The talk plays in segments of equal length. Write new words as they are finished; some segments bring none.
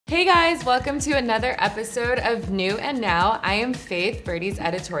Hey guys, welcome to another episode of New and Now. I am Faith, Byrdie's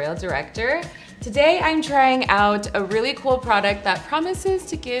Editorial Director. Today I'm trying out a really cool product that promises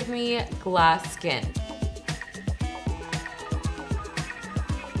to give me glass skin.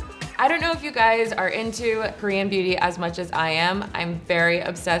 I don't know if you guys are into Korean beauty as much as I am. I'm very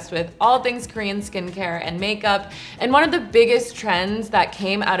obsessed with all things Korean skincare and makeup. And one of the biggest trends that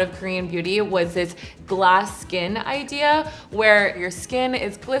came out of Korean beauty was this glass skin idea, where your skin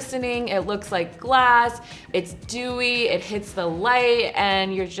is glistening, it looks like glass, it's dewy, it hits the light,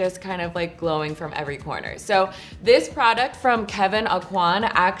 and you're just kind of like glowing from every corner. So this product from Kevyn Aucoin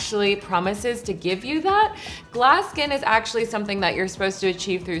actually promises to give you that. Glass skin is actually something that you're supposed to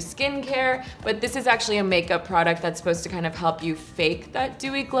achieve through skincare, but this is actually a makeup product that's supposed to kind of help you fake that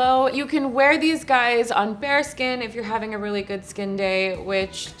dewy glow. You can wear these guys on bare skin if you're having a really good skin day,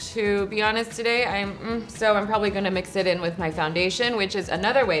 which to be honest today, I'm probably gonna mix it in with my foundation, which is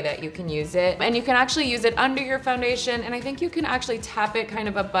another way that you can use it. And you can actually use it under your foundation, and I think you can actually tap it kind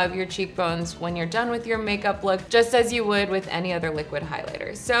of above your cheekbones when you're done with your makeup look, just as you would with any other liquid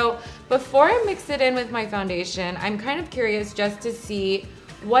highlighter. So before I mix it in with my foundation, I'm kind of curious just to see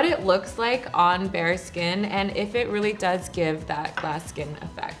what it looks like on bare skin and if it really does give that glass skin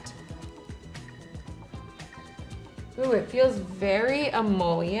effect. Ooh, it feels very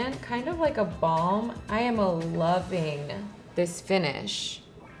emollient, kind of like a balm. I am loving this finish.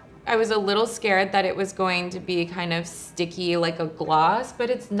 I was a little scared that it was going to be kind of sticky like a gloss, but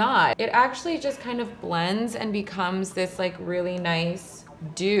it's not. It actually just kind of blends and becomes this like really nice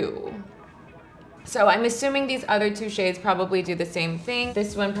dew. So I'm assuming these other two shades probably do the same thing.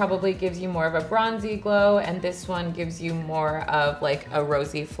 This one probably gives you more of a bronzy glow, and this one gives you more of like a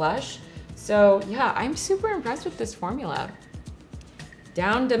rosy flush. So yeah, I'm super impressed with this formula.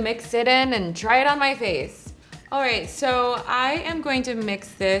 Down to mix it in and try it on my face. All right, so I am going to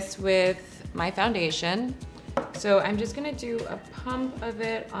mix this with my foundation. So I'm just gonna do a pump of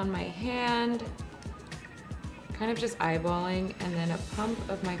it on my hand, kind of just eyeballing, and then a pump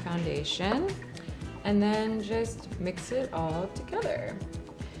of my foundation, and then just mix it all together.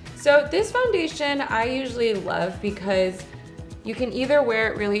 So this foundation I usually love because you can either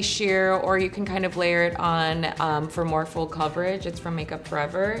wear it really sheer or you can kind of layer it on for more full coverage. It's from Makeup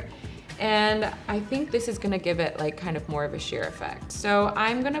Forever. And I think this is gonna give it like kind of more of a sheer effect. So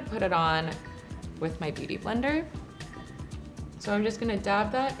I'm gonna put it on with my Beauty Blender. So I'm just gonna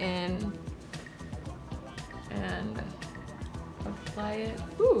dab that in and apply it.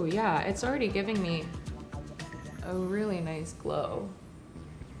 Ooh, yeah, it's already giving me a really nice glow.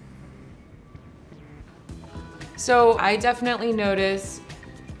 So I definitely notice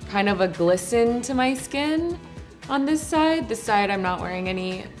kind of a glisten to my skin on this side. This side I'm not wearing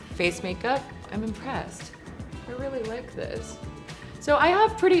any face makeup. I'm impressed. I really like this. So I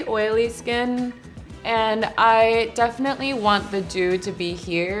have pretty oily skin, and I definitely want the dew to be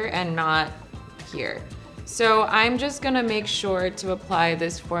here and not here. So I'm just gonna make sure to apply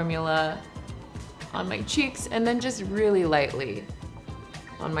this formula on my cheeks and then just really lightly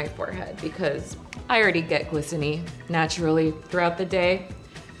on my forehead because I already get glisteny naturally throughout the day.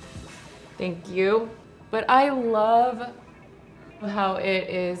 Thank you. But I love how it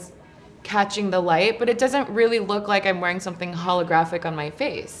is catching the light, but it doesn't really look like I'm wearing something holographic on my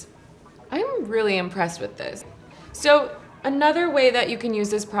face. I'm really impressed with this. So another way that you can use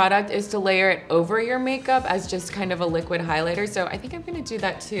this product is to layer it over your makeup as just kind of a liquid highlighter. So I think I'm gonna do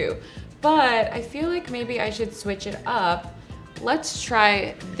that too. But I feel like maybe I should switch it up. Let's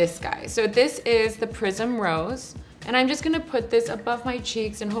try this guy. So this is the Prism Rose, and I'm just gonna put this above my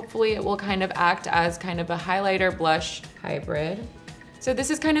cheeks and hopefully it will kind of act as kind of a highlighter blush hybrid. So this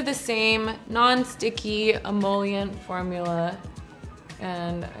is kind of the same non-sticky emollient formula,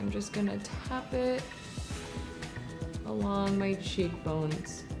 and I'm just gonna tap it along my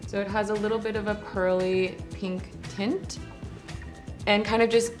cheekbones. So it has a little bit of a pearly pink tint and kind of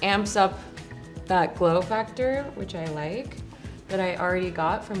just amps up that glow factor, which I like, that I already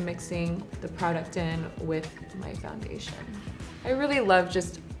got from mixing the product in with my foundation. I really love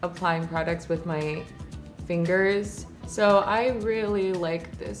just applying products with my fingers. So I really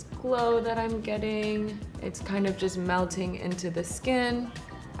like this glow that I'm getting. It's kind of just melting into the skin.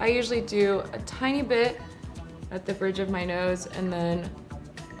 I usually do a tiny bit at the bridge of my nose and then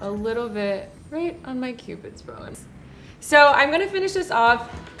a little bit right on my Cupid's bow. So I'm gonna finish this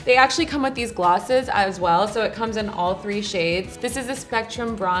off. They actually come with these glosses as well, so it comes in all 3 shades. This is a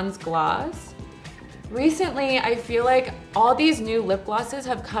Spectrum Bronze Gloss. Recently, I feel like all these new lip glosses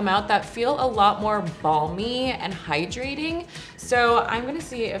have come out that feel a lot more balmy and hydrating. So I'm gonna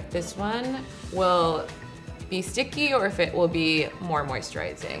see if this one will be sticky or if it will be more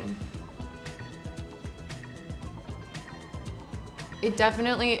moisturizing. It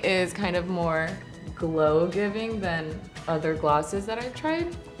definitely is kind of more glow-giving than other glosses that I've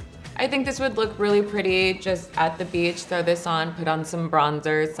tried. I think this would look really pretty just at the beach. Throw this on, put on some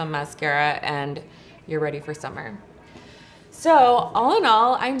bronzer, some mascara, and you're ready for summer. So all in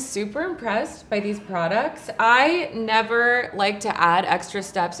all, I'm super impressed by these products. I never like to add extra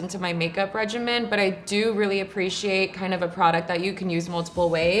steps into my makeup regimen, but I do really appreciate kind of a product that you can use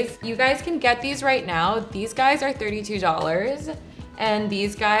multiple ways. You guys can get these right now. These guys are $32 and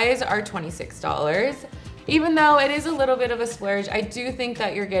these guys are $26. Even though it is a little bit of a splurge, I do think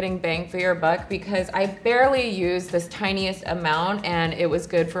that you're getting bang for your buck because I barely used this tiniest amount and it was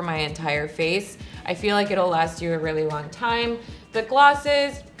good for my entire face. I feel like it'll last you a really long time. The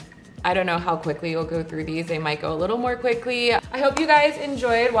glosses, I don't know how quickly you'll go through these. They might go a little more quickly. I hope you guys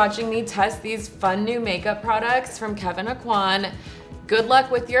enjoyed watching me test these fun new makeup products from Kevyn Aucoin. Good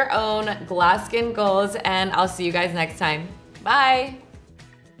luck with your own glass skin goals and I'll see you guys next time. Bye.